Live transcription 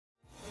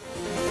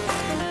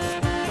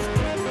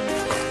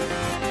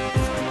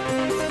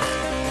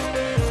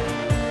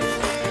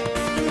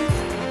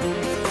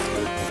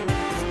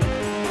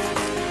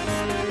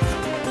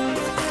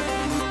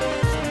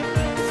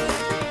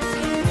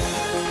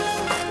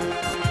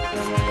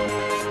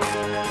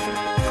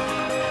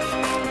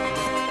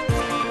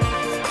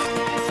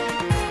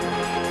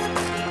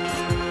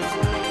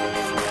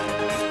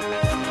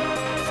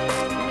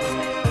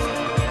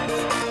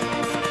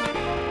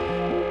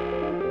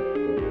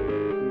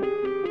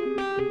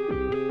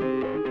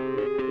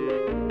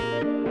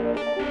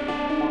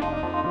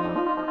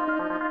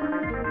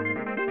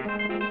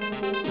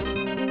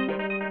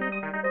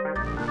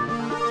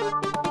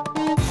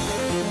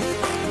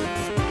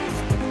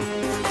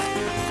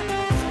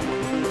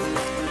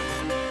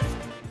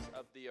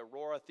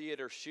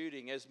Theater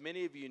shooting. As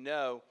many of you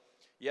know,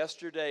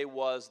 yesterday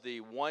was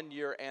the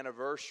 1-year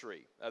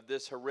anniversary of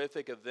this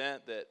horrific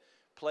event that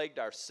plagued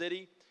our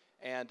city.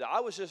 And I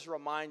was just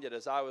reminded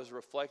as I was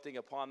reflecting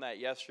upon that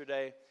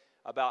yesterday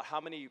about how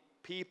many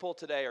people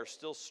today are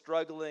still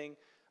struggling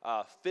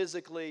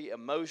physically,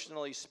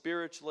 emotionally,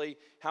 spiritually,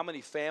 how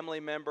many family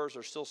members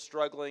are still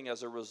struggling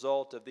as a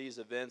result of these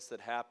events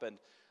that happened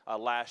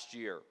last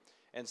year.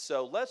 And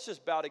so let's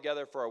just bow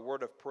together for a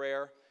word of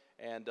prayer,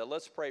 and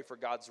let's pray for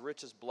God's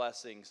richest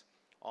blessings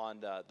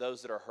on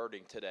those that are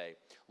hurting today.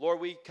 Lord,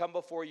 we come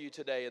before you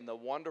today in the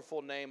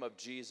wonderful name of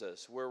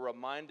Jesus. We're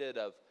reminded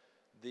of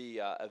the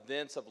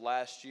events of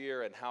last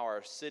year and how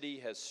our city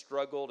has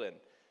struggled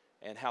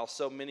and how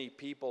so many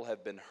people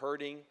have been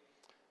hurting.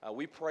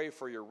 We pray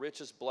for your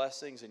richest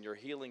blessings and your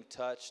healing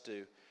touch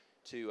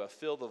to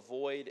fill the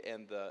void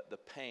and the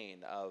pain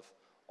of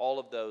all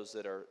of those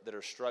that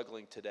are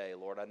struggling today.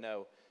 Lord, I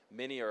know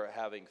many are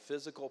having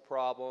physical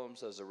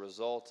problems as a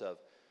result of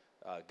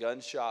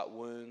gunshot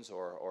wounds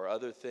or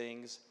other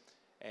things,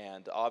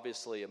 and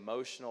obviously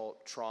emotional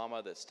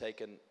trauma that's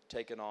taken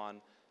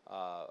on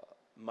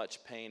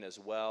much pain as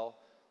well.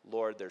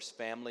 Lord, there's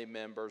family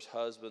members,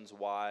 husbands,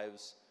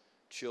 wives,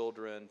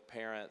 children,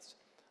 parents,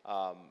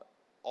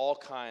 all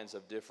kinds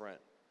of different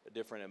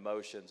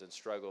emotions and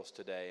struggles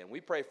today. And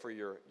we pray for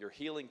your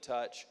healing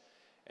touch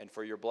and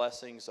for your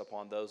blessings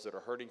upon those that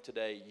are hurting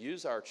today.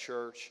 Use our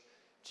church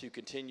to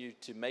continue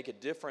to make a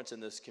difference in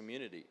this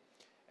community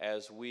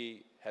as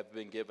we have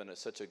been given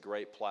such a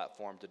great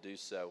platform to do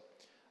so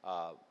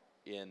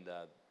in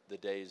the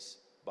days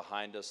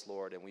behind us,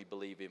 Lord, and we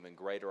believe even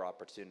greater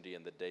opportunity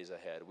in the days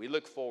ahead. We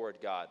look forward,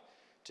 God,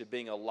 to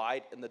being a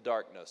light in the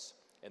darkness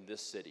in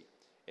this city.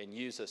 And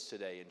use us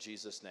today in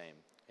Jesus' name.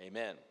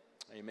 Amen.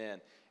 Amen.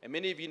 And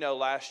many of you know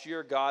last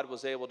year God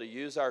was able to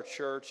use our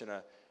church in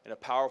a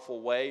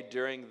powerful way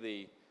during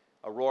the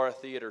Aurora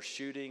Theater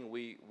shooting.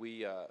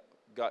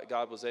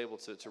 God was able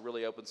to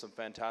really open some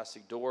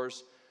fantastic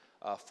doors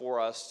for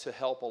us to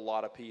help a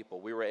lot of people.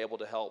 We were able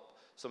to help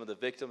some of the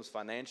victims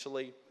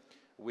financially.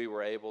 We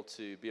were able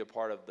to be a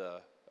part of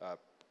the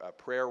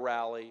prayer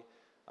rally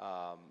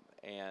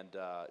and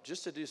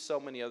just to do so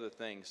many other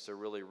things to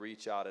really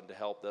reach out and to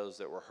help those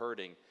that were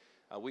hurting.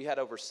 We had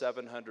over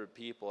 700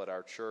 people at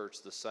our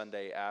church the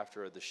Sunday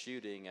after the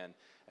shooting,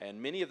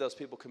 and many of those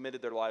people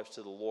committed their lives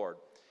to the Lord.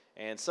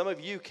 And some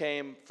of you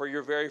came for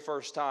your very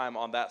first time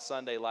on that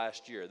Sunday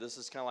last year. This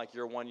is kind of like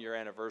your 1-year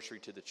anniversary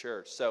to the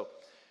church. So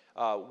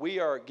we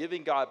are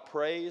giving God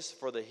praise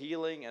for the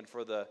healing and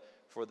for the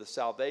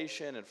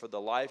salvation and for the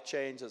life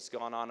change that's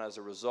gone on as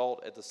a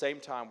result. At the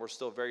same time, we're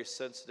still very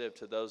sensitive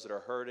to those that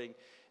are hurting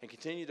and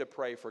continue to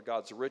pray for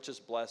God's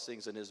richest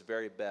blessings and his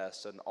very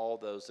best and all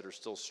those that are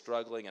still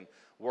struggling and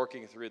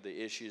working through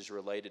the issues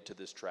related to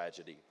this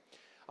tragedy.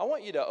 I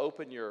want you to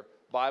open your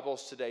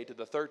Bibles today to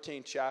the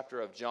 13th chapter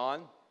of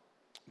John.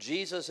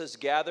 Jesus is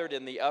gathered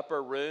in the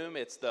upper room.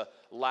 It's the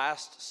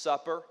Last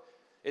Supper.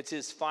 It's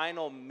his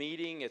final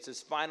meeting. It's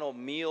his final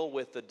meal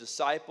with the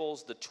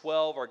disciples. The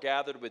 12 are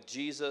gathered with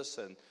Jesus.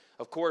 And,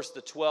 of course,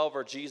 the 12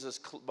 are Jesus'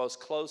 most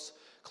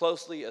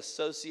closely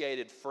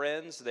associated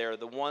friends. They're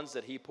the ones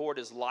that he poured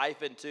his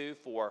life into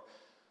for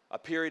a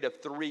period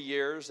of 3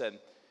 years.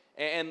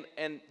 And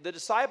the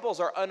disciples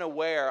are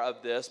unaware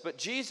of this, but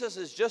Jesus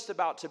is just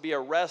about to be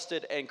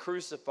arrested and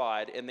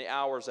crucified in the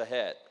hours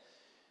ahead.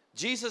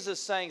 Jesus is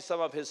saying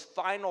some of his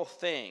final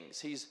things.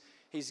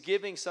 He's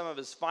giving some of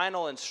his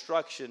final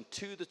instruction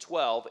to the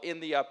 12 in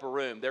the upper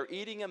room. They're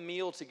eating a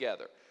meal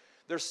together.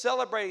 They're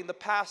celebrating the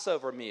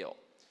Passover meal.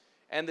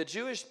 And the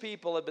Jewish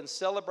people have been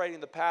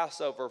celebrating the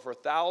Passover for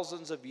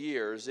thousands of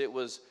years. It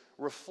was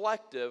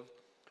reflective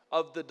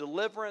of the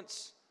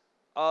deliverance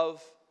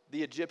of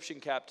the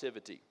Egyptian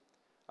captivity.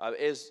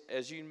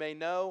 As you may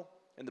know,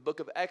 in the book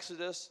of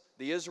Exodus,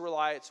 the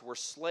Israelites were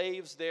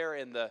slaves there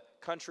in the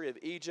country of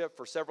Egypt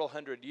for several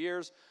hundred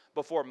years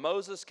before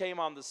Moses came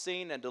on the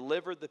scene and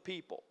delivered the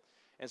people.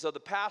 And so the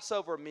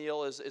Passover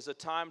meal is a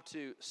time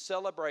to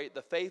celebrate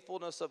the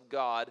faithfulness of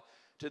God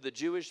to the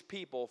Jewish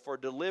people for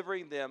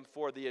delivering them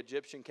for the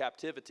Egyptian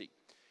captivity.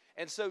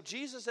 And so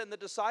Jesus and the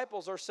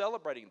disciples are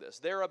celebrating this.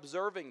 They're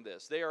observing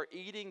this. They are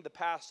eating the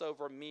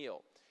Passover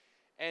meal.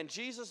 And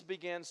Jesus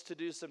begins to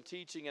do some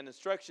teaching and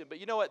instruction. But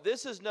you know what?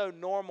 This is no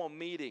normal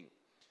meeting.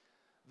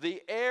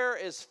 The air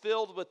is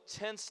filled with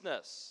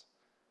tenseness.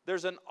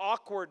 There's an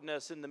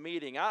awkwardness in the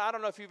meeting. I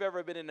don't know if you've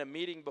ever been in a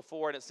meeting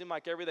before and it seemed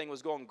like everything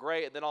was going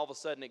great and then all of a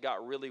sudden it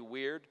got really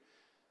weird.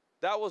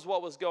 That was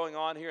what was going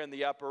on here in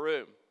the upper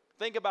room.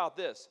 Think about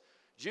this.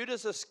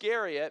 Judas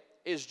Iscariot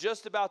is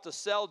just about to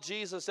sell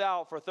Jesus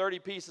out for 30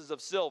 pieces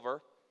of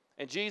silver,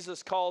 and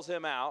Jesus calls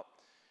him out.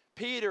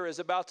 Peter is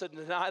about to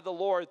deny the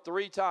Lord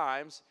 3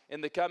 times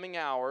in the coming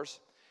hours.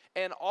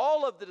 And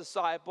all of the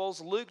disciples,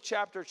 Luke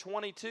chapter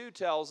 22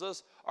 tells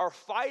us, are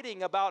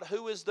fighting about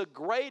who is the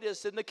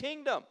greatest in the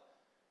kingdom.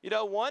 You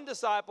know, one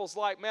disciple's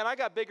like, man, I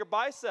got bigger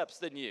biceps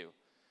than you.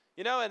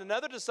 You know, and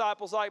another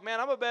disciple's like, man,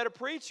 I'm a better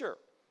preacher.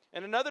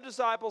 And another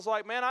disciple's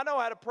like, man, I know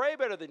how to pray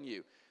better than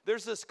you.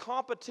 There's this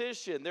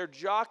competition. They're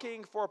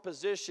jockeying for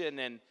position,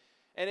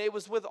 And it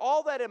was with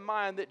all that in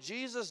mind that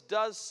Jesus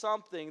does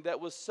something that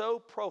was so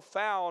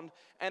profound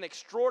and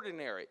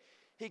extraordinary.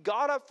 He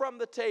got up from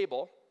the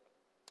table.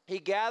 He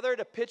gathered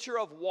a pitcher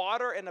of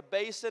water and a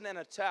basin and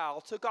a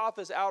towel, took off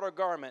his outer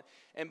garment,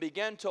 and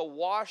began to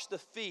wash the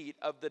feet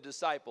of the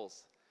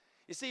disciples.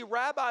 You see,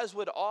 rabbis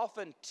would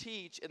often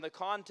teach in the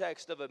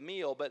context of a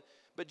meal, but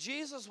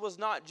Jesus was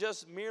not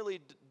just merely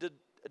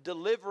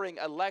delivering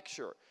a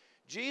lecture.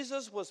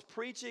 Jesus was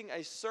preaching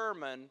a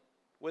sermon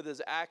with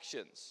his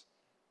actions.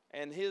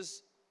 And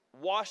his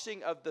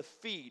washing of the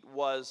feet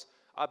was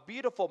a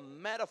beautiful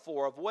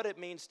metaphor of what it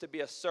means to be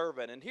a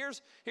servant. And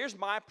here's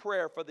my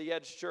prayer for the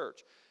Edge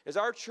Church. As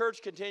our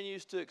church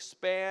continues to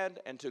expand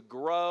and to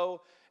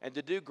grow and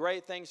to do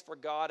great things for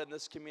God in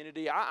this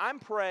community, I'm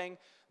praying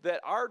that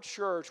our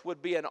church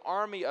would be an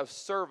army of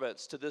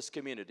servants to this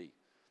community.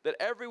 That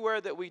everywhere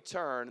that we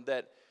turn,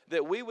 that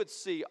we would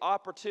see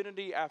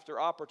opportunity after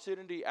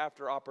opportunity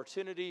after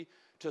opportunity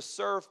to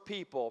serve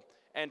people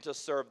and to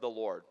serve the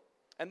Lord.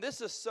 And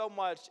this is so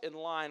much in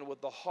line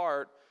with the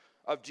heart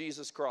of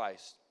Jesus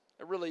Christ.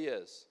 It really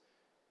is.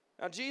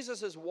 Now,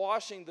 Jesus is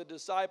washing the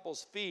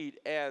disciples' feet,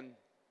 and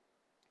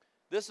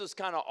this is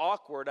kind of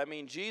awkward. I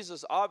mean,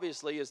 Jesus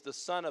obviously is the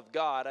Son of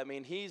God. I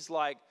mean, he's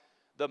like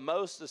the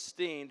most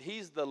esteemed.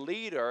 He's the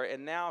leader,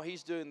 and now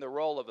he's doing the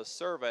role of a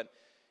servant.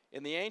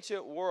 In the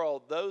ancient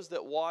world, those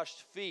that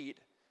washed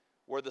feet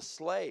were the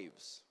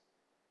slaves.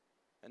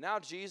 And now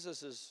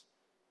Jesus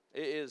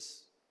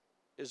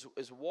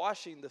is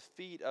washing the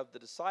feet of the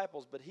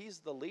disciples, but he's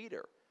the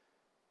leader.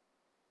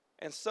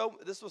 And so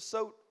this was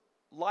so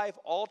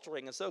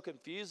life-altering and so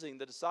confusing,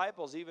 the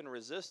disciples even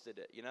resisted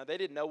it. You know, they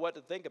didn't know what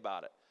to think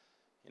about it,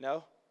 you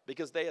know,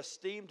 because they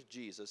esteemed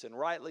Jesus, and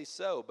rightly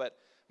so. But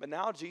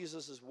now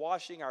Jesus is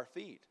washing our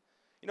feet.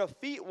 You know,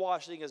 feet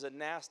washing is a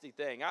nasty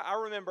thing. I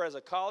remember as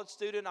a college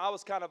student, I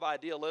was kind of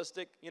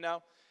idealistic, you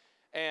know,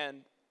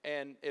 and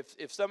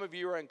if some of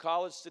you are in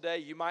college today,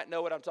 you might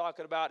know what I'm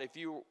talking about. If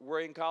you were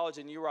in college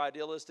and you were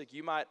idealistic,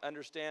 you might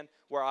understand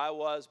where I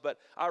was. But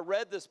I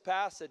read this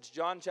passage,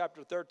 John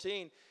chapter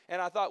 13,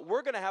 and I thought,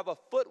 we're going to have a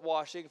foot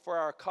washing for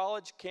our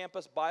college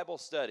campus Bible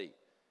study.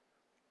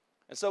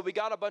 And so we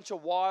got a bunch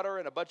of water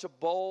and a bunch of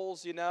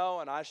bowls, you know,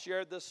 and I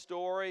shared this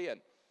story. And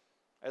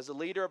as a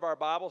leader of our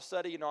Bible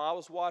study, you know, I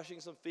was washing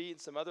some feet, and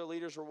some other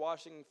leaders were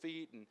washing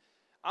feet. And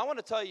I want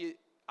to tell you,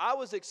 I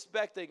was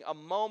expecting a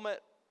moment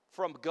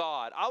from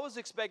God. I was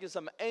expecting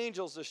some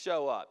angels to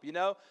show up, you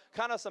know,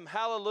 kind of some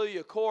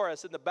hallelujah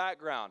chorus in the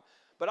background.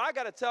 But I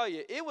got to tell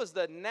you, it was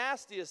the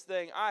nastiest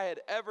thing I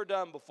had ever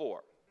done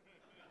before.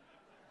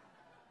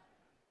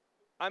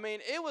 I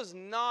mean, it was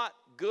not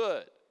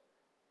good.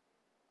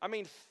 I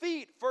mean,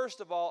 feet,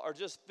 first of all, are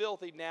just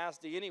filthy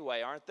nasty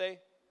anyway, aren't they?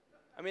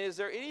 I mean, is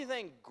there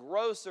anything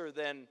grosser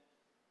than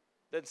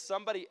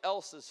somebody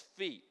else's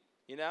feet,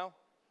 you know?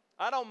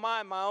 I don't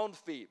mind my own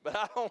feet, but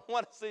I don't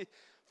want to see.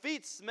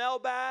 Feet smell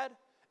bad,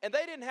 and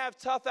they didn't have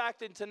tough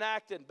actin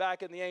tenactin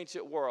back in the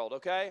ancient world,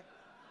 okay?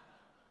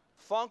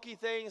 Funky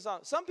things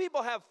on. Some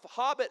people have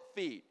hobbit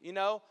feet, you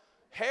know,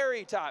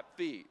 hairy type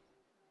feet,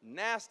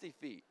 nasty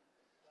feet.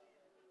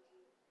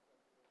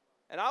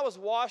 And I was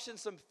washing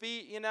some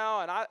feet, you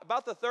know, and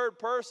about the third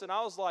person,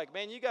 I was like,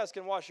 man, you guys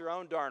can wash your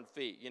own darn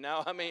feet, you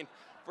know? I mean,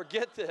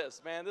 forget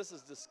this, man. This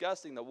is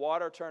disgusting. The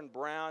water turned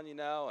brown, you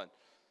know, and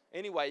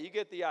anyway, you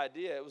get the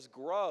idea. It was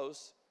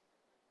gross.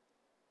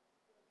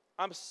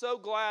 I'm so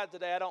glad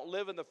today I don't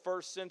live in the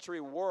first century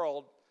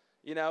world,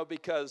 you know,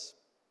 because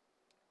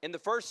in the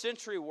first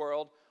century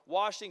world,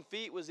 washing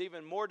feet was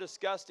even more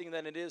disgusting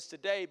than it is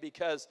today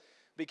because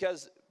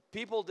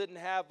people didn't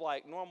have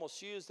like normal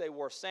shoes. They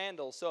wore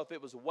sandals. So if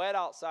it was wet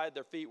outside,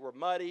 their feet were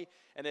muddy.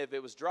 And if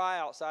it was dry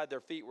outside,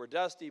 their feet were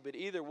dusty. But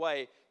either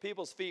way,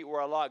 people's feet were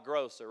a lot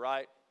grosser,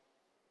 right?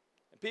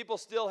 And people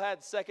still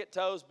had second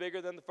toes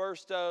bigger than the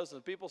first toes.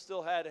 And people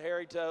still had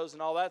hairy toes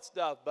and all that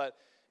stuff. But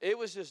it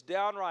was just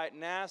downright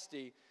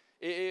nasty.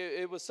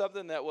 It was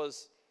something that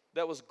was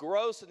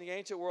gross in the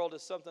ancient world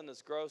is something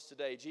that's gross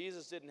today.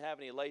 Jesus didn't have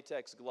any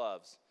latex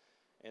gloves.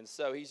 And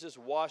so he's just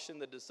washing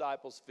the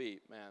disciples'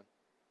 feet, man.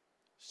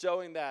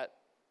 Showing that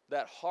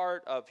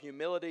heart of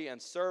humility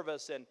and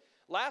service. And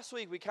last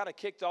week we kind of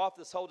kicked off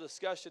this whole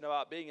discussion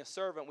about being a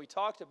servant. We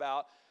talked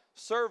about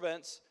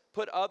servants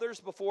put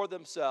others before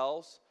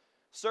themselves.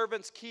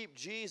 Servants keep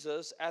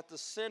Jesus at the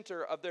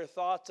center of their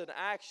thoughts and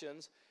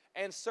actions.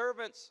 And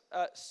servants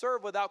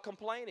serve without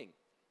complaining.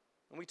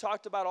 And we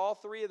talked about all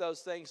three of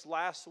those things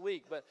last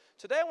week. But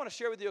today I want to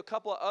share with you a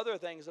couple of other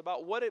things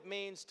about what it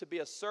means to be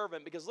a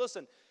servant. Because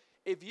listen,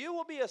 if you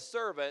will be a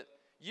servant,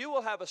 you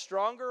will have a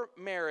stronger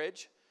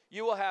marriage.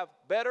 You will have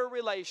better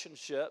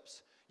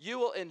relationships. You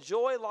will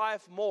enjoy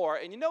life more.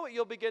 And you know what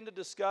you'll begin to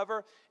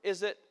discover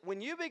is that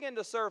when you begin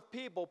to serve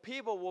people,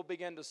 people will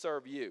begin to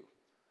serve you.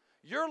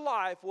 Your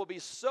life will be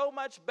so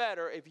much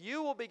better if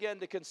you will begin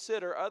to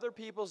consider other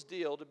people's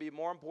deal to be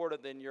more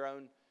important than your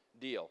own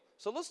deal.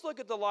 So let's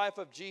look at the life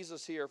of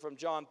Jesus here from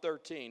John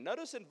 13.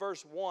 Notice in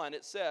verse 1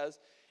 it says,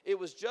 it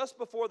was just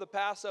before the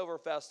Passover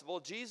festival.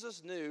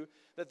 Jesus knew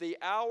that the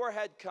hour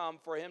had come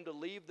for him to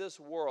leave this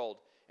world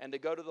and to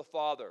go to the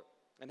Father.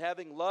 And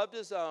having loved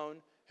his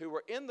own who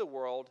were in the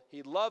world,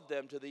 he loved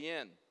them to the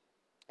end.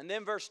 And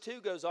then verse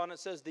 2 goes on, it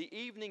says, the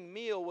evening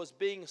meal was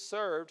being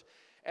served,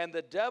 and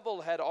the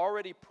devil had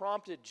already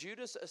prompted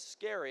Judas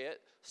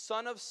Iscariot,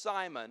 son of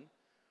Simon,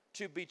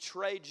 to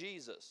betray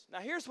Jesus. Now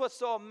here's what's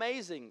so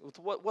amazing with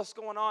what's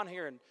going on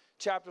here in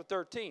chapter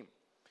 13.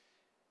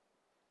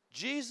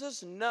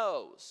 Jesus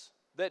knows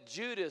that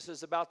Judas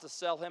is about to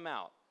sell him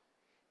out.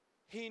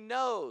 He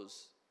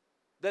knows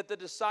that the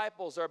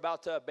disciples are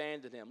about to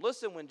abandon him.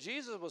 Listen, when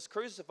Jesus was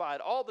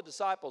crucified, all the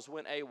disciples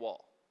went AWOL.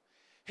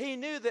 He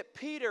knew that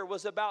Peter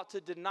was about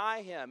to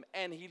deny him,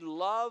 and he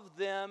loved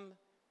them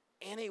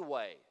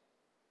anyway.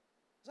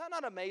 Is that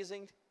not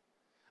amazing?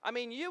 I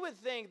mean, you would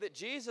think that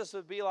Jesus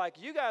would be like,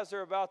 you guys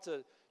are about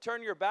to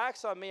turn your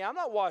backs on me. I'm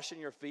not washing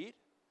your feet.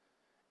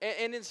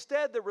 And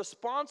instead, the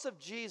response of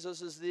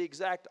Jesus is the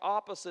exact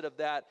opposite of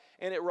that.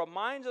 And it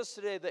reminds us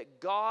today that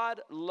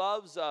God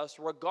loves us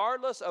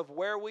regardless of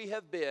where we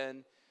have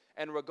been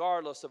and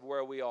regardless of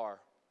where we are.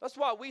 That's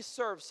why we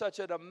serve such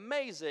an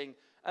amazing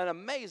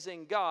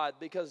God,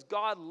 because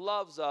God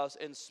loves us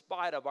in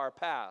spite of our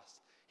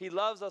past. He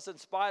loves us in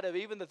spite of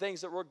even the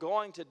things that we're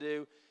going to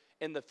do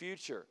in the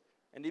future.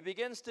 And he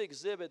begins to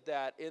exhibit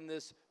that in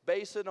this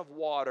basin of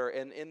water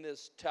and in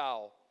this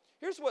towel.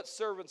 Here's what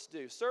servants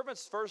do.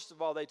 Servants, first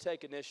of all, they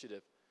take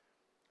initiative.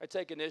 They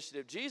take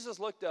initiative. Jesus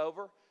looked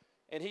over,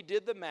 and he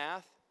did the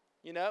math,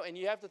 and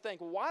you have to think,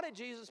 well, why did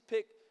Jesus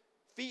pick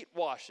feet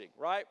washing,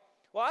 right?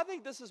 Well, I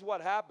think this is what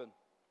happened.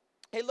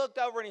 He looked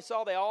over, and he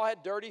saw they all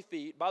had dirty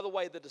feet. By the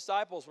way, the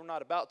disciples were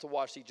not about to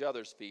wash each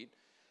other's feet.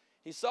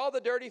 He saw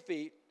the dirty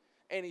feet,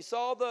 and he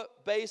saw the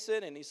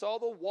basin, and he saw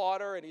the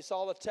water, and he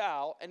saw the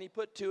towel, and he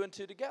put two and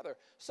two together.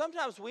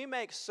 Sometimes we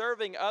make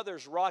serving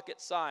others rocket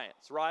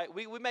science, right?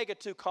 We make it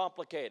too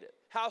complicated.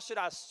 How should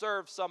I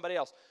serve somebody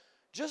else?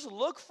 Just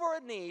look for a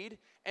need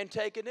and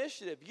take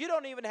initiative. You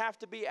don't even have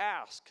to be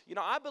asked.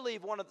 I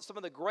believe some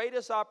of the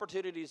greatest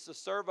opportunities to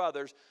serve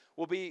others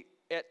will be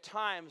at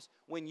times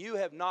when you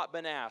have not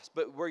been asked,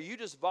 but where you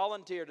just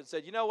volunteered and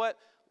said, you know what,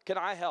 can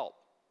I help?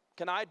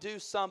 Can I do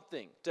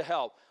something to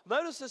help?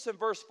 Notice this in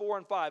verse 4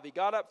 and 5. He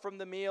got up from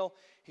the meal,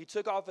 he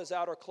took off his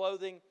outer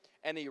clothing,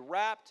 and he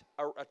wrapped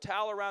a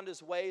towel around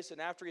his waist, and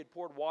after he had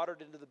poured water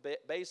into the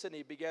basin,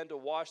 he began to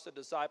wash the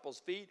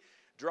disciples' feet,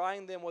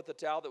 drying them with the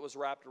towel that was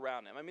wrapped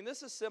around him. I mean,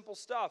 this is simple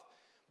stuff,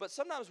 but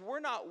sometimes we're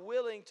not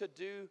willing to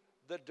do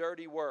the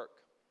dirty work.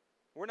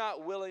 We're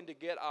not willing to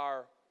get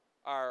our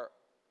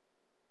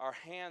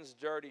hands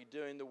dirty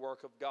doing the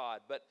work of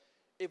God. But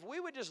if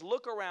we would just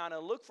look around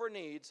and look for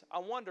needs, I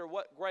wonder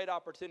what great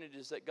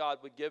opportunities that God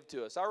would give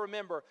to us. I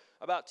remember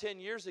about 10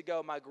 years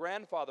ago, my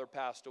grandfather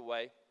passed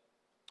away,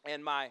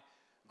 and my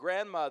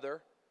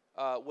grandmother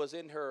was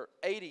in her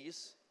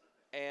 80s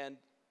and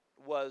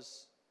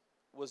was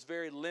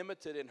very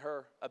limited in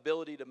her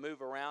ability to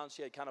move around.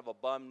 She had kind of a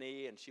bum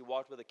knee, and she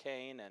walked with a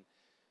cane, and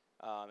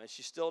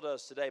she still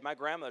does today. My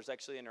grandmother's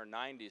actually in her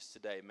 90s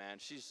today, man.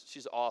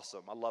 She's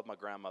awesome. I love my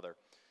grandmother.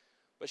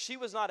 But she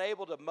was not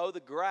able to mow the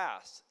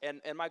grass.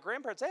 And my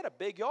grandparents, they had a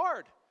big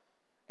yard.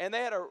 And they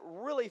had a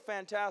really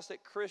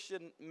fantastic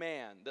Christian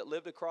man that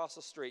lived across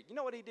the street. You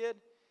know what he did?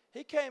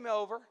 He came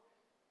over,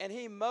 and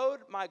he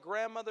mowed my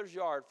grandmother's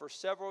yard for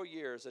several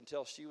years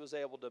until she was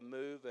able to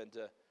move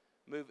into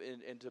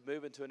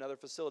another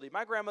facility.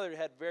 My grandmother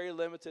had very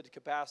limited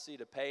capacity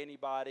to pay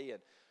anybody,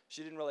 and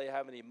she didn't really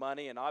have any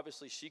money, and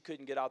obviously she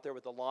couldn't get out there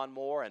with the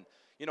lawnmower. And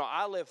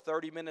I lived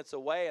 30 minutes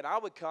away, and I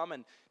would come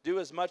and do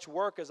as much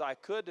work as I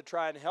could to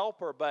try and help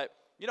her. But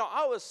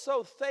I was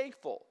so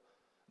thankful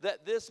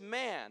that this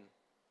man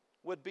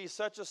would be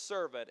such a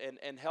servant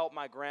and help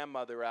my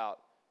grandmother out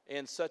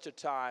in such a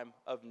time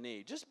of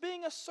need. Just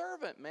being a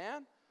servant,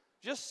 man.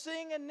 Just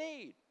seeing a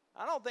need.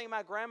 I don't think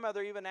my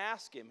grandmother even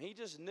asked him. He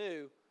just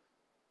knew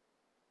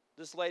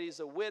this lady's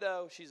a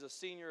widow. She's a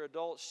senior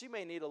adult. She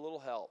may need a little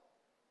help.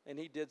 And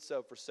he did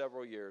so for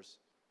several years.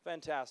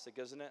 Fantastic,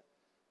 isn't it?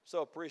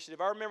 So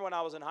appreciative. I remember when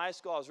I was in high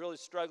school, I was really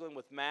struggling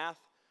with math.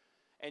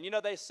 And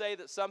they say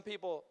that some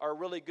people are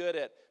really good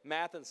at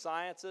math and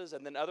sciences,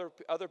 and then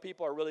other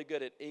people are really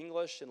good at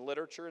English and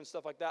literature and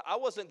stuff like that. I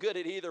wasn't good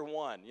at either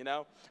one,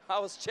 I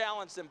was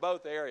challenged in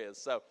both areas.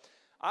 So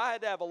I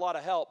had to have a lot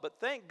of help. But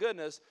thank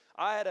goodness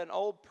I had an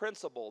old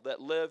principal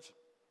that lived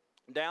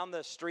down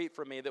the street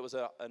from me that was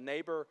a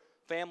neighbor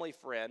family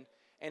friend.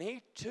 And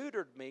he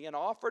tutored me and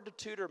offered to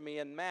tutor me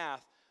in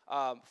math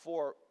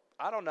for,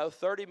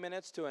 30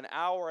 minutes to an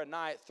hour a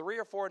night, 3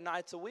 or 4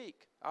 nights a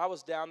week. I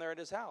was down there at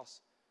his house.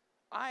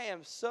 I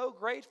am so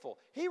grateful.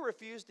 He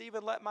refused to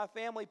even let my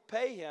family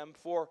pay him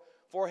for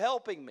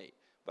helping me.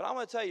 But I'm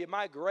going to tell you,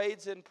 my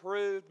grades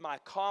improved. My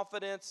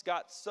confidence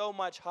got so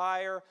much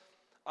higher.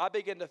 I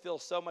began to feel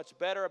so much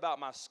better about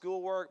my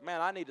schoolwork.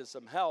 Man, I needed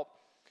some help.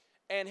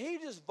 And he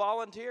just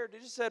volunteered. He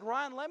just said,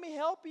 Ryan, let me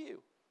help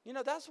you.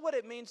 That's what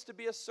it means to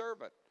be a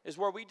servant, is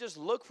where we just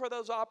look for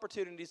those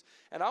opportunities.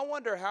 And I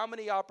wonder how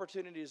many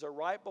opportunities are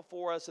right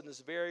before us in this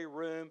very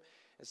room,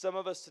 And some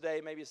of us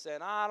today may be saying,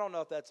 I don't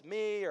know if that's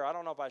me, or I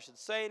don't know if I should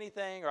say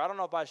anything, or I don't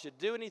know if I should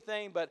do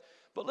anything. But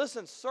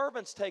listen,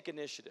 servants take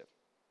initiative.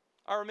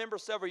 I remember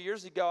several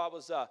years ago,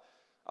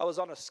 I was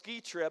on a ski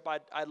trip.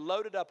 I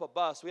loaded up a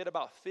bus. We had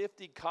about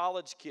 50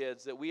 college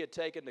kids that we had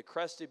taken to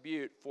Crested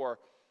Butte for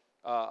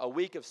a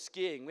week of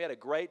skiing. We had a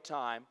great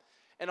time.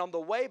 And on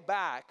the way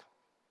back,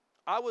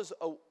 I was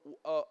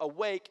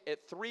awake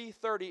at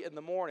 3:30 in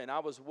the morning. I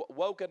was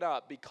woken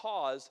up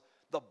because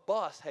the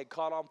bus had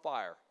caught on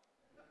fire.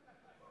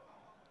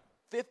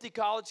 50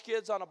 college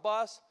kids on a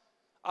bus.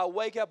 I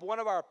wake up, one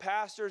of our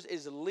pastors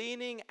is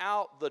leaning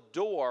out the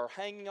door,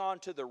 hanging on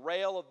to the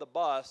rail of the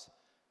bus,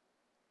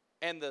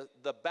 and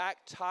the back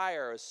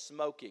tire is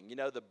smoking. You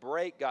know, the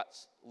brake got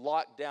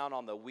locked down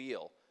on the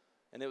wheel,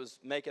 and it was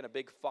making a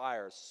big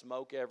fire,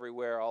 smoke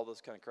everywhere, all this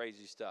kind of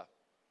crazy stuff.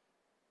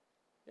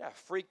 Yeah,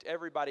 freaked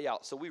everybody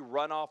out. So we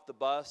run off the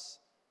bus,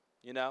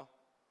 you know.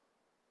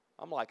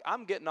 I'm like,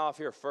 I'm getting off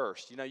here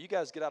first. You know, you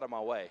guys get out of my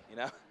way, you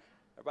know.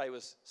 Everybody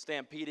was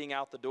stampeding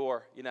out the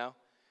door, you know.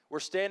 We're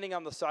standing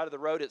on the side of the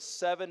road at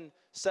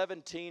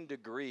 17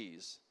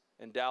 degrees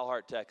in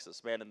Dalhart,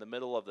 Texas, man, in the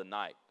middle of the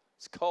night.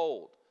 It's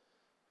cold.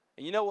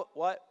 And you know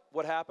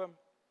what happened?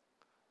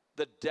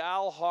 The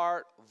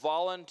Dalhart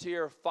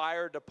Volunteer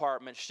Fire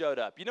Department showed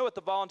up. You know what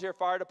the Volunteer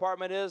Fire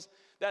Department is?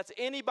 That's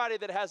anybody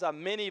that has a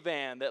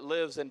minivan that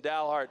lives in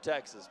Dalhart,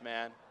 Texas,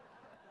 man.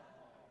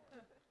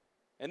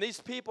 And these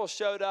people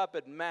showed up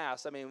en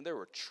masse. I mean, there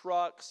were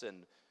trucks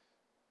and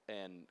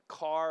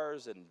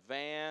cars and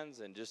vans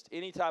and just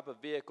any type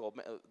of vehicle.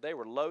 They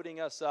were loading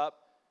us up.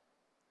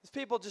 These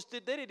people they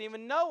didn't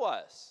even know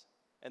us.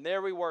 And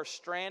there we were,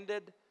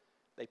 stranded.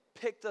 They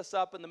picked us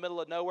up in the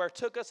middle of nowhere,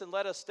 took us and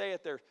let us stay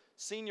at their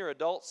senior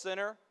adult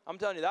center. I'm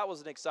telling you, that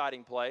was an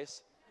exciting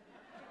place.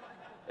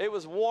 It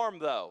was warm,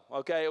 though,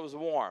 okay? It was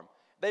warm.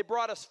 They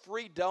brought us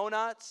free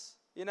donuts,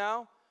 you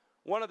know.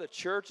 One of the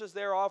churches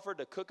there offered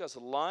to cook us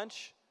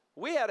lunch.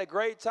 We had a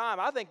great time.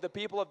 I think the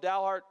people of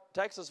Dalhart,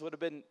 Texas would have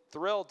been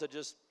thrilled to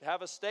just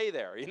have us stay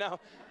there, you know.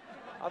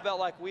 I felt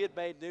like we had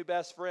made new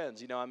best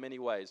friends, you know, in many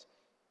ways.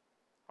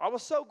 I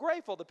was so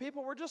grateful. The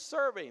people were just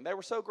serving. They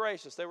were so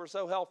gracious. They were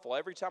so helpful.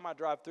 Every time I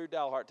drive through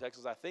Dalhart,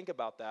 Texas, I think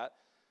about that.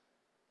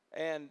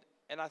 And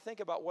I think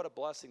about what a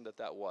blessing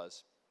that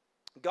was.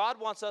 God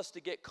wants us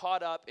to get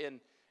caught up in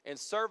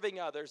serving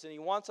others, and he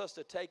wants us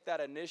to take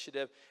that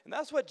initiative. And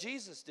that's what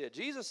Jesus did.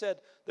 Jesus said,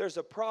 there's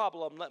a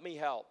problem, let me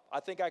help. I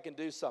think I can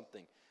do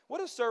something. What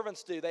do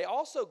servants do? They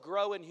also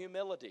grow in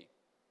humility.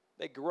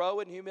 They grow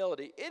in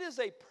humility. It is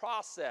a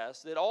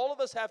process that all of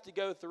us have to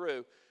go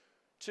through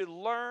to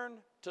learn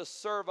to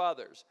serve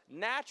others.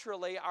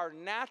 Naturally, our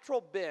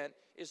natural bent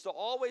is to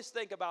always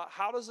think about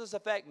how does this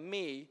affect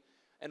me,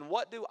 and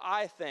what do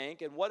I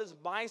think, and what does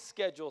my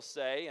schedule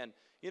say, and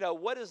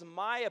what is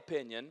my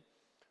opinion?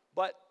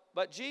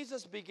 But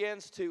Jesus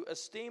begins to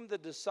esteem the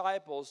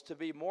disciples to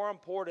be more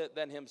important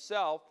than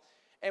himself.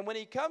 And when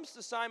he comes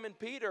to Simon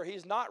Peter,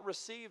 he's not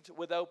received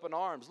with open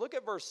arms. Look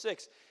at verse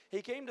 6.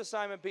 He came to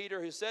Simon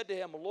Peter, who said to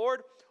him,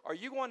 Lord, are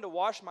you going to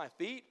wash my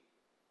feet?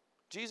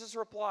 Jesus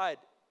replied,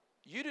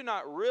 you do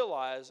not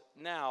realize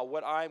now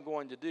what I am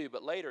going to do,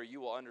 but later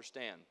you will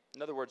understand.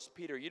 In other words,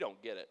 Peter, you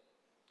don't get it.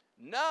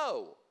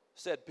 No,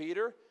 said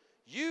Peter,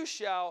 you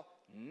shall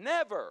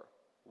never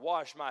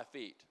wash my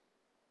feet.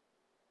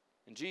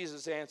 And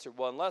Jesus answered,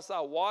 well, unless I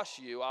wash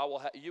you,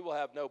 you will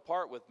have no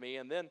part with me.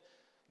 And then,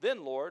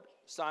 Lord,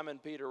 Simon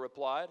Peter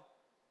replied,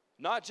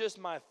 not just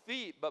my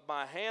feet, but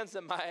my hands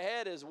and my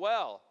head as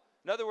well.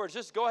 In other words,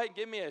 just go ahead and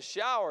give me a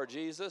shower,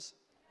 Jesus.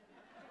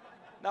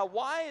 Now,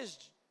 why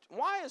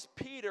is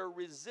Peter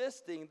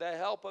resisting the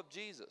help of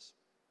Jesus?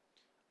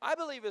 I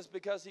believe it's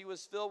because he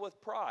was filled with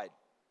pride.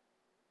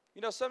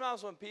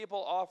 Sometimes when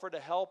people offer to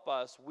help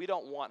us, we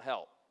don't want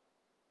help.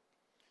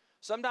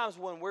 Sometimes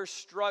when we're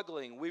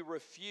struggling, we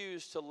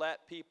refuse to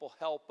let people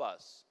help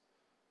us.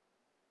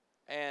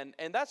 And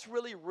that's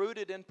really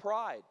rooted in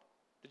pride.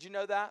 Did you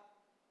know that?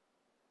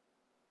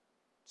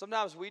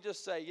 Sometimes we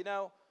just say,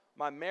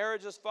 my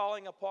marriage is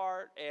falling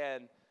apart,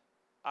 and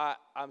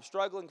I'm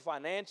struggling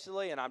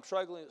financially, and I'm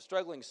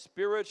struggling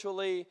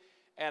spiritually,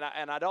 and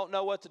I don't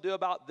know what to do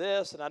about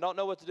this, and I don't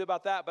know what to do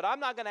about that, but I'm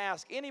not going to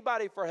ask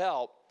anybody for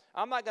help.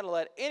 I'm not going to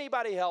let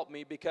anybody help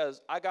me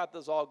because I got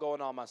this all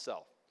going on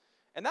myself.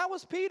 And that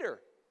was Peter.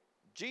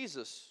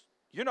 Jesus,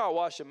 you're not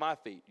washing my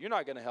feet. You're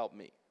not going to help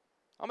me.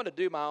 I'm going to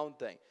do my own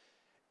thing.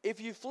 If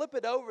you flip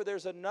it over,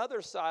 there's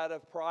another side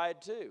of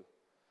pride too.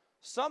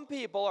 Some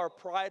people are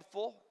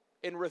prideful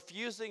in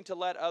refusing to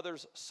let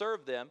others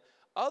serve them.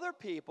 Other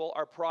people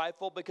are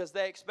prideful because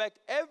they expect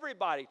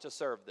everybody to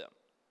serve them.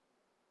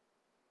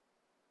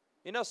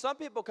 Some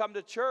people come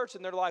to church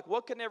and they're like,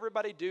 what can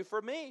everybody do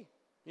for me?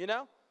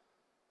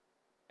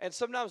 And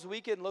sometimes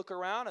we can look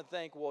around and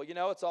think, well,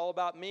 it's all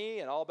about me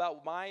and all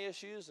about my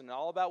issues and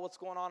all about what's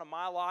going on in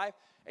my life.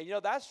 And,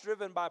 that's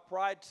driven by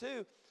pride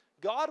too.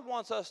 God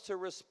wants us to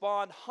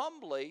respond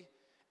humbly,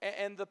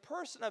 and the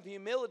person of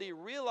humility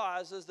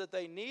realizes that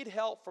they need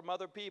help from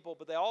other people,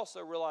 but they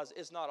also realize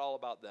it's not all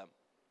about them.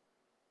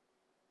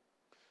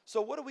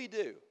 So what do we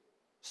do?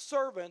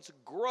 servants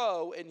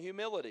grow in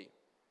humility.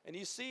 And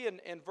you see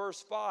in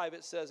verse 5,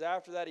 it says,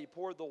 after that he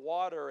poured the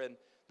water in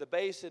the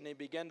basin and he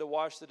began to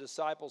wash the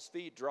disciples'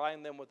 feet,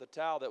 drying them with a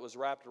towel that was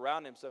wrapped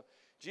around him. So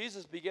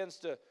Jesus begins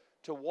to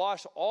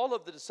wash all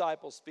of the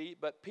disciples' feet,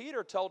 but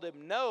Peter told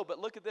him no, but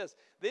look at this.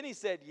 Then he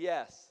said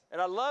yes.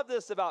 And I love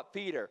this about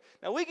Peter.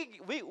 Now,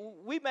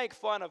 we make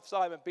fun of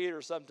Simon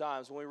Peter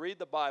sometimes when we read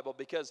the Bible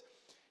because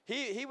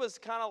he was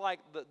kind of like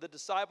the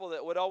disciple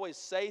that would always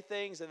say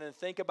things and then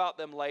think about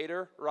them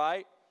later,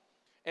 right?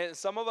 And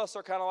some of us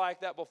are kind of like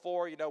that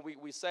before. You know,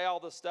 we say all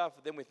this stuff,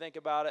 and then we think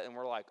about it, and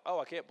we're like, oh,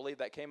 I can't believe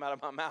that came out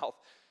of my mouth.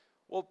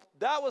 Well,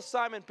 that was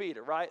Simon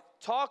Peter, right?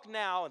 Talk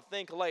now and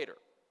think later.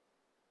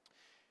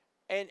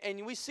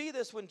 And we see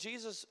this when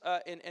Jesus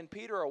and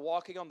Peter are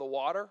walking on the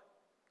water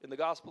in the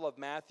Gospel of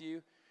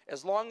Matthew.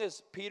 As long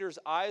as Peter's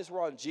eyes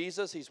were on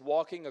Jesus, he's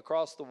walking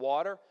across the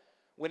water.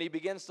 When he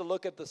begins to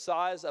look at the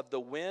size of the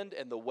wind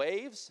and the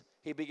waves,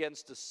 he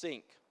begins to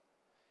sink.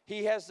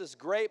 He has this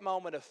great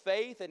moment of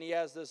faith, and he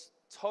has this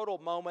total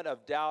moment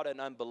of doubt and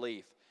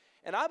unbelief.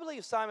 And I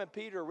believe Simon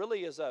Peter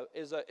really is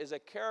a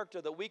character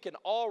that we can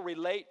all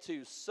relate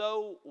to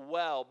so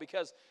well,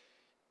 because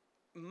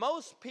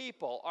most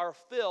people are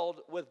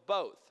filled with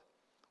both.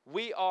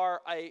 We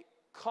are a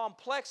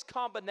complex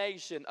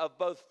combination of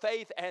both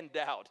faith and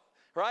doubt,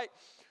 right?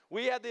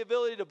 We have the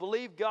ability to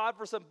believe God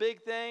for some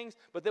big things,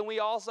 but then we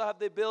also have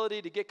the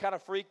ability to get kind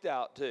of freaked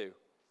out too.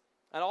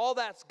 And all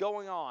that's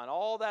going on,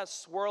 all that's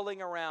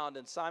swirling around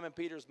in Simon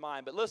Peter's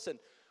mind. But listen,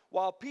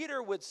 while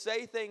Peter would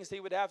say things he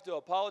would have to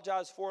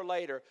apologize for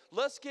later,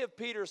 let's give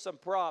Peter some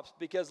props,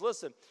 because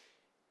listen,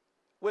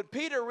 when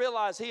Peter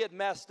realized he had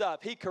messed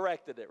up, he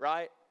corrected it,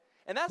 right?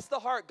 And that's the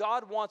heart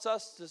God wants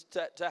us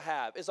to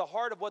have, is a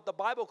heart of what the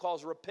Bible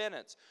calls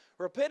repentance.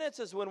 Repentance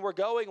is when we're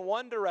going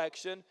one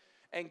direction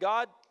and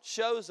God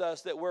shows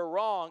us that we're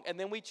wrong, and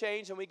then we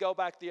change and we go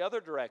back the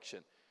other direction.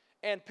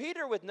 And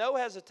Peter, with no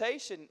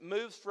hesitation,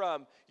 moves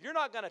from, you're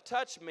not going to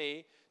touch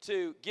me,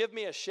 to give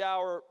me a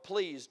shower,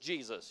 please,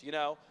 Jesus, you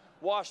know.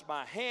 Wash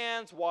my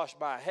hands, wash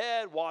my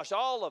head, wash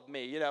all of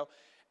me, you know.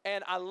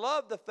 And I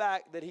love the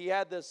fact that he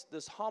had this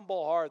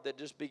humble heart that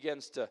just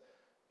begins to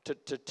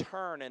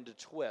turn and to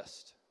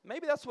twist.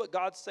 Maybe that's what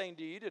God's saying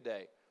to you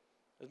today.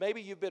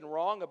 Maybe you've been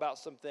wrong about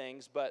some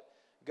things, but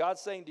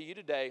God's saying to you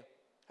today,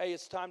 hey,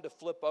 it's time to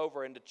flip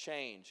over and to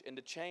change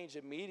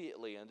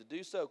immediately, and to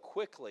do so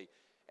quickly.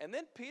 And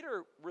then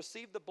Peter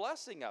received the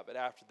blessing of it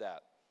after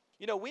that.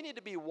 You know, we need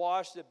to be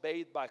washed and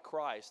bathed by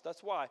Christ.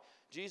 That's why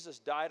Jesus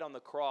died on the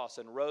cross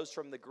and rose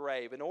from the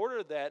grave, in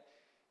order that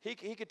he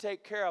could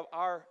take care of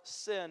our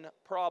sin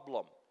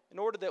problem, in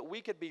order that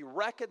we could be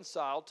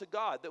reconciled to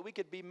God, that we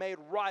could be made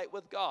right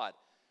with God.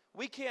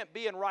 We can't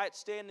be in right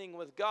standing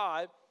with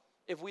God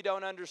if we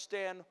don't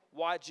understand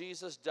why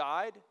Jesus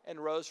died and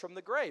rose from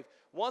the grave.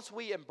 Once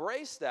we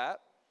embrace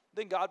that,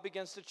 then God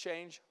begins to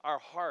change our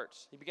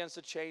hearts. He begins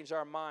to change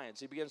our minds.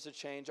 He begins to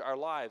change our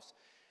lives.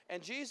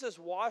 And Jesus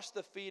washed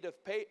the feet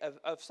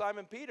of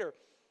Simon Peter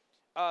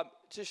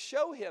to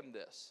show him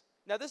this.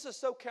 Now, this is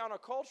so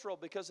countercultural,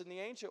 because in the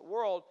ancient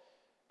world,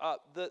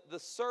 the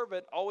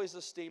servant always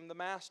esteemed the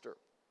master.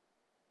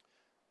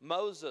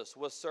 Moses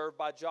was served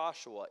by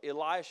Joshua.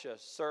 Elisha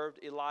served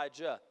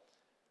Elijah.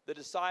 The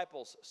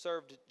disciples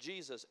served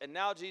Jesus. And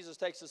now Jesus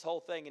takes this whole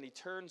thing and he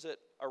turns it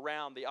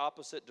around the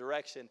opposite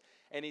direction.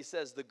 And he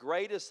says, the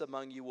greatest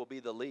among you will be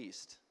the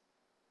least.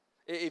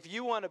 If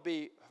you want to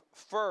be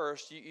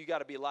first, you got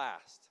to be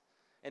last.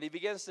 And he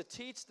begins to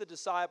teach the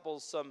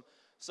disciples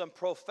some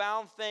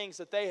profound things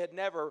that they had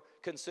never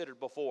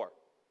considered before.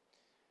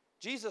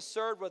 Jesus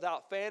served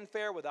without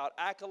fanfare, without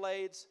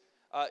accolades.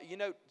 You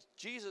know,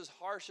 Jesus'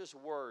 harshest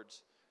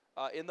words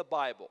in the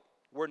Bible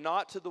were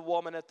not to the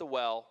woman at the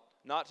well,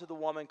 not to the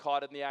woman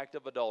caught in the act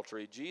of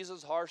adultery.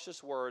 Jesus'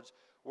 harshest words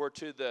were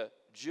to the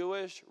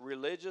Jewish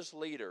religious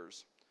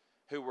leaders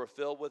who were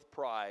filled with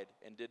pride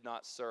and did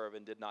not serve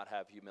and did not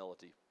have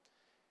humility.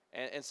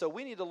 And so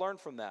we need to learn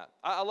from that.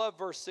 I love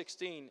verse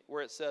 16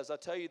 where it says, I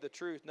tell you the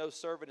truth, no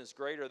servant is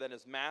greater than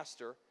his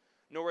master,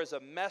 nor is a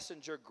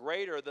messenger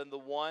greater than the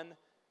one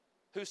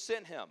who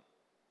sent him.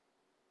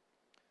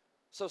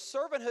 So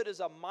servanthood is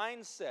a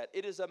mindset.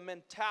 It is a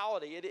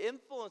mentality. It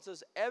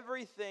influences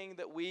everything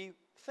that we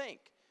think.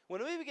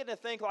 When we begin to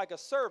think like a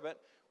servant,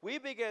 we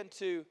begin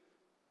to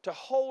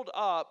hold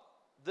up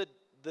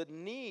the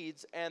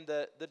needs and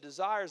the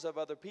desires of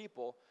other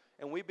people,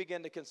 and we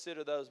begin to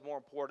consider those more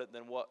important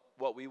than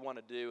what we want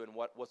to do and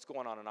what's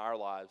going on in our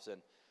lives.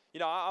 And, you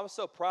know, I was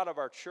so proud of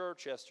our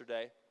church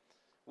yesterday.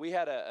 We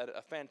had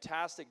a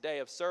fantastic day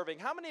of serving.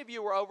 How many of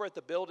you were over at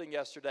the building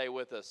yesterday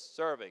with us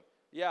serving?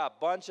 Yeah, a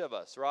bunch of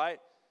us, right?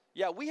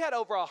 Yeah, we had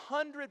over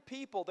 100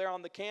 people there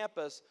on the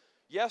campus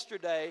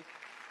yesterday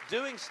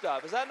doing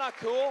stuff. Is that not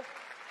cool?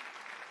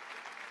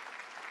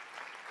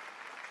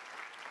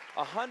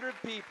 100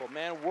 people,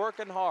 man,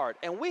 working hard.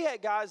 And we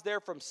had guys there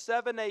from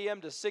 7 a.m.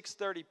 to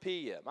 6:30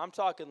 p.m. I'm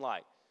talking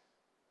like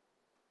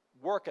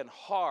working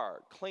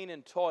hard,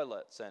 cleaning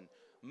toilets and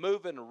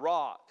moving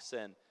rocks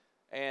and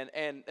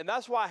And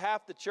that's why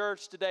half the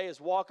church today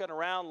is walking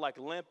around like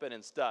limping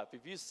and stuff.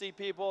 If you see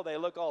people, they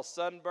look all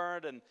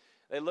sunburned and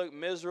they look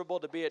miserable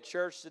to be at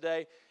church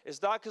today.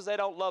 It's not because they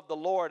don't love the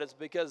Lord. It's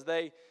because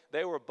they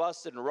were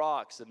busting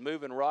rocks and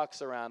moving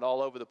rocks around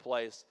all over the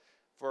place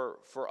for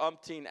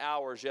umpteen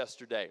hours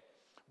yesterday.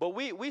 But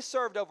we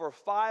served over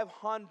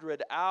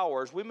 500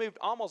 hours. We moved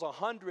almost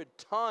 100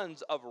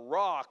 tons of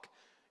rock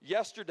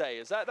yesterday.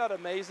 Is that not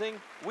amazing?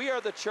 We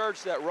are the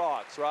church that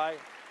rocks, right?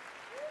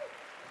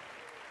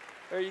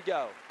 There you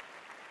go.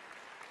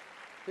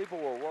 People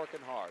were working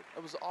hard.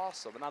 It was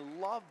awesome, and I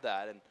love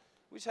that. And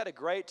we just had a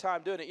great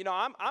time doing it. You know,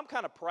 I'm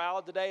kind of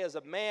proud today as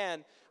a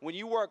man. When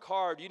you work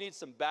hard, you need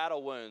some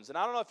battle wounds. And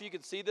I don't know if you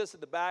can see this in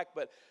the back,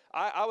 but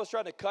I was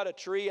trying to cut a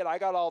tree, and I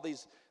got all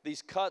these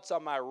cuts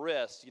on my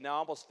wrist. You know, I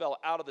almost fell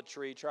out of the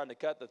tree trying to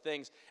cut the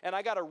things. And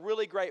I got a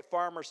really great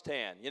farmer's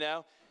tan, you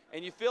know.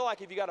 And you feel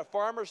like if you got a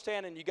farmer's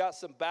tan and you got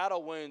some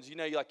battle wounds, you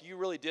know, you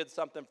really did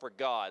something for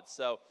God.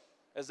 So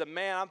as a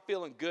man, I'm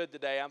feeling good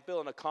today. I'm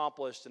feeling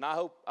accomplished, and I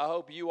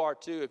hope you are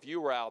too if you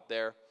were out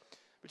there.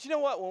 But you know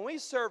what? When we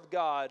serve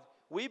God,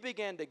 we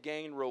begin to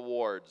gain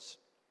rewards.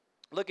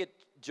 Look at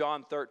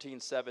John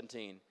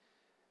 13:17.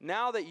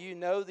 Now that you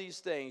know these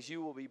things,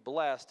 you will be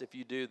blessed if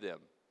you do them.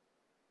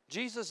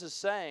 Jesus is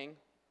saying,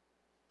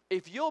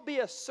 if you'll be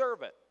a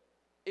servant,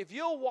 if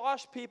you'll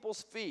wash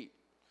people's feet,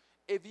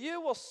 if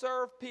you will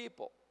serve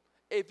people,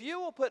 if you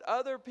will put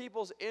other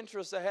people's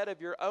interests ahead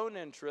of your own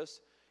interests,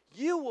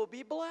 you will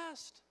be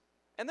blessed.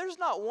 And there's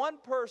not one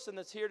person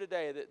that's here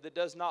today that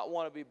does not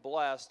want to be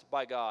blessed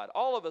by God.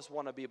 All of us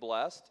want to be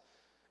blessed.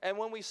 And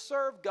when we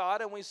serve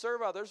God and we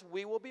serve others,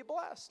 we will be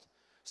blessed.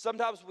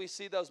 Sometimes we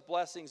see those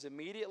blessings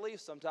immediately.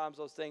 Sometimes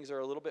those things are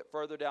a little bit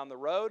further down the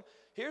road.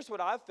 Here's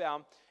what I've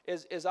found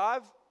is as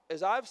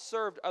I've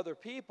served other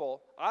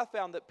people, I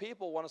found that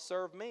people want to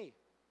serve me.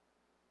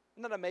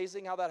 Isn't that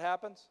amazing how that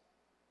happens?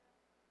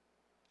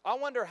 I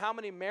wonder how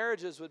many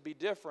marriages would be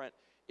different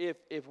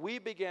if we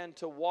begin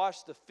to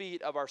wash the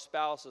feet of our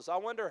spouses. I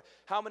wonder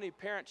how many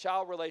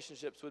parent-child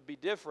relationships would be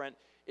different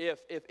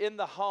if in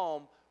the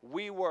home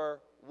we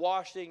were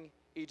washing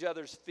each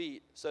other's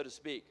feet, so to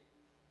speak.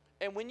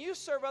 And when you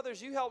serve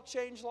others, you help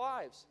change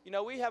lives. You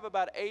know, we have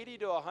about 80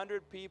 to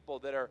 100 people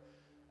that are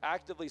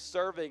actively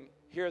serving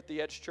here at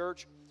the Edge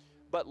Church.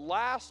 But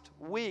last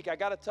week, I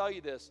got to tell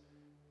you this,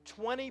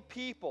 20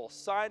 people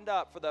signed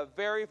up for the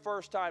very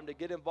first time to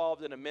get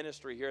involved in a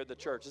ministry here at the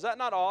church. Is that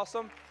not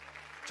awesome?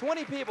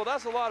 20 people,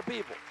 that's a lot of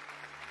people.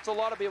 It's a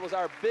lot of people. It's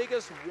our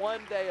biggest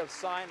one day of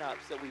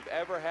sign-ups that we've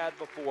ever had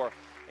before.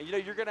 And you know,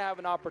 you're going to have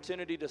an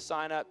opportunity to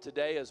sign up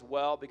today as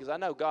well, because I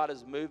know God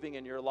is moving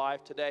in your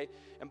life today.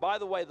 And by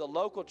the way, the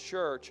local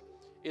church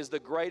is the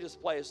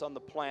greatest place on the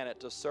planet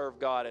to serve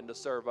God and to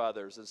serve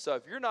others. And so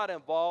if you're not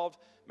involved,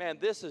 man,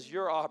 this is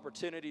your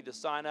opportunity to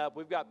sign up.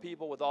 We've got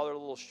people with all their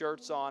little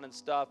shirts on and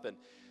stuff, and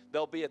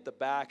they'll be at the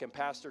back, and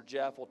Pastor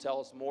Jeff will tell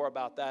us more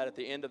about that at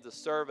the end of the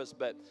service.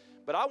 But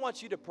I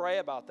want you to pray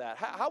about that.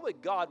 How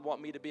would God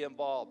want me to be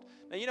involved?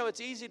 Now, you know,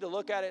 it's easy to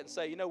look at it and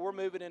say, you know, we're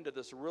moving into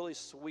this really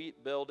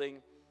sweet building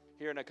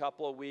here in a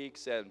couple of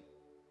weeks,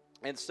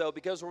 and so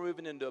because we're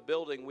moving into a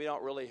building, we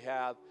don't really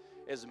have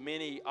as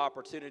many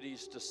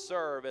opportunities to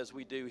serve as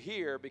we do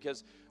here,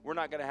 because we're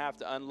not going to have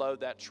to unload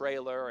that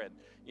trailer and,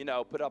 you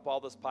know, put up all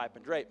this pipe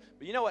and drape.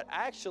 But you know what?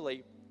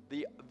 Actually,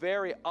 the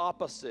very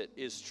opposite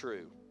is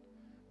true.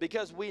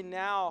 Because we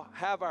now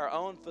have our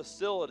own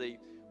facility,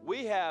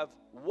 we have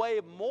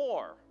way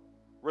more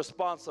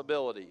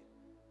responsibility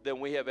than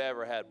we have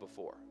ever had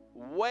before.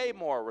 Way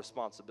more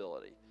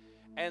responsibility.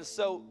 And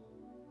so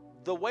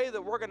the way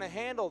that we're going to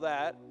handle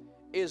that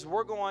is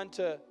we're going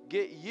to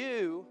get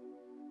you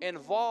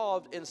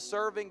involved in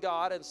serving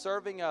God and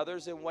serving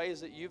others in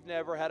ways that you've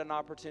never had an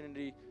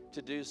opportunity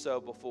to do so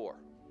before.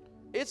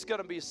 It's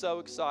going to be so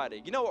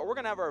exciting. You know what? We're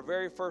going to have our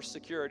very first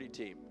security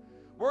team.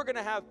 We're going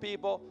to have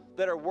people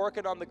that are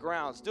working on the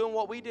grounds, doing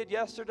what we did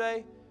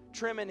yesterday,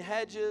 trimming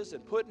hedges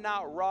and putting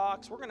out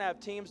rocks. We're going to have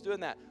teams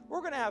doing that.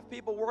 We're going to have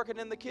people working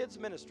in the kids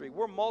ministry.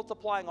 We're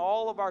multiplying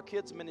all of our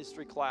kids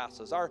ministry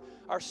classes. Our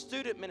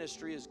student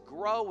ministry is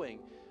growing.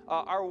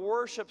 Our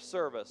worship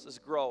service is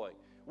growing.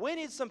 We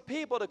need some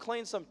people to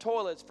clean some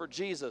toilets for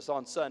Jesus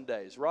on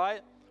Sundays,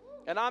 right?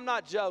 And I'm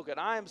not joking.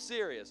 I am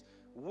serious.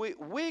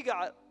 We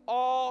got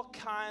all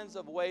kinds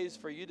of ways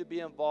for you to be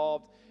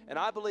involved, and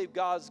I believe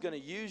God's going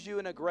to use you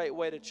in a great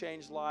way to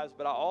change lives,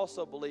 but I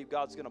also believe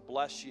God's going to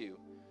bless you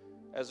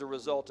as a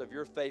result of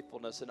your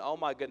faithfulness. And oh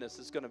my goodness,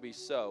 it's going to be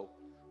so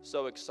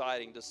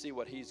exciting to see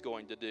what He's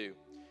going to do.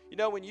 You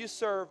know, when you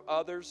serve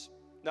others,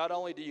 not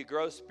only do you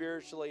grow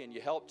spiritually and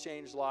you help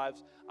change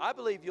lives, I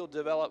believe you'll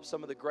develop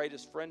some of the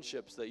greatest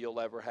friendships that you'll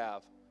ever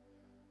have.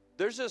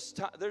 There's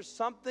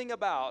something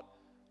about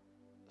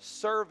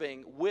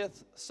serving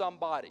with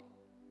somebody,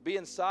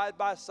 being side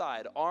by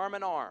side, arm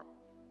in arm,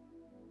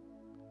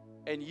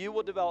 and you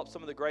will develop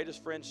some of the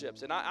greatest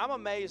friendships. And I'm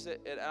amazed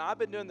and I've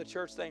been doing the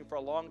church thing for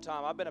a long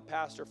time. I've been a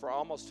pastor for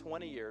almost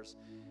 20 years,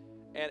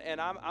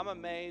 And I'm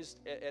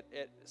amazed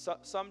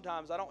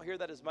sometimes I don't hear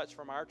that as much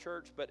from our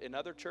church, but in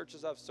other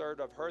churches I've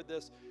served, I've heard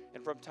this,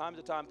 and from time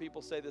to time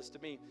people say this to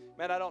me,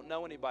 man, I don't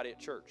know anybody at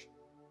church.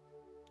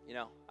 You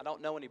know, I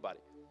don't know anybody.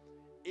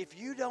 If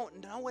you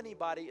don't know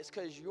anybody, it's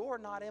because you're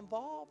not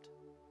involved.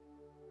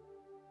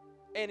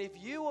 And if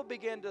you will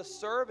begin to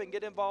serve and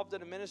get involved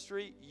in a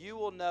ministry, you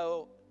will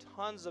know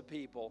tons of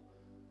people.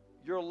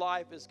 Your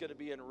life is going to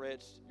be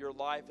enriched. Your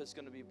life is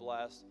going to be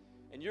blessed.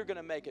 And you're going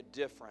to make a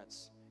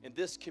difference in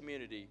this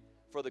community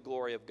for the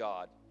glory of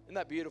God. Isn't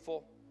that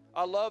beautiful?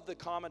 I love the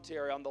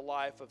commentary on the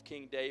life of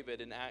King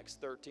David in Acts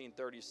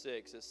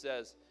 13:36. It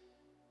says,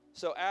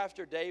 so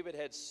after David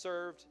had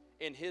served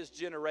in his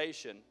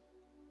generation,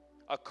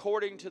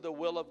 according to the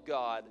will of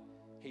God,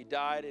 he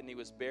died and he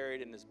was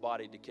buried and his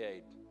body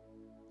decayed.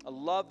 I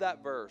love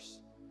that verse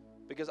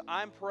because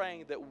I'm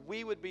praying that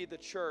we would be the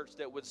church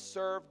that would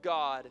serve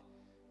God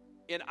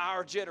in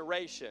our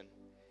generation,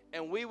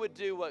 and we would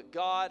do what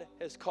God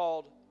has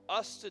called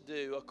us to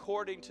do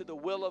according to the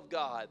will of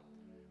God,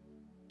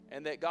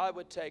 and that God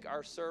would take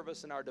our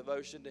service and our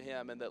devotion to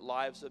Him, and that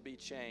lives would be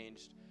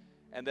changed,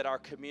 and that our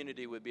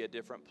community would be a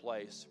different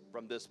place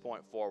from this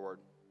point forward.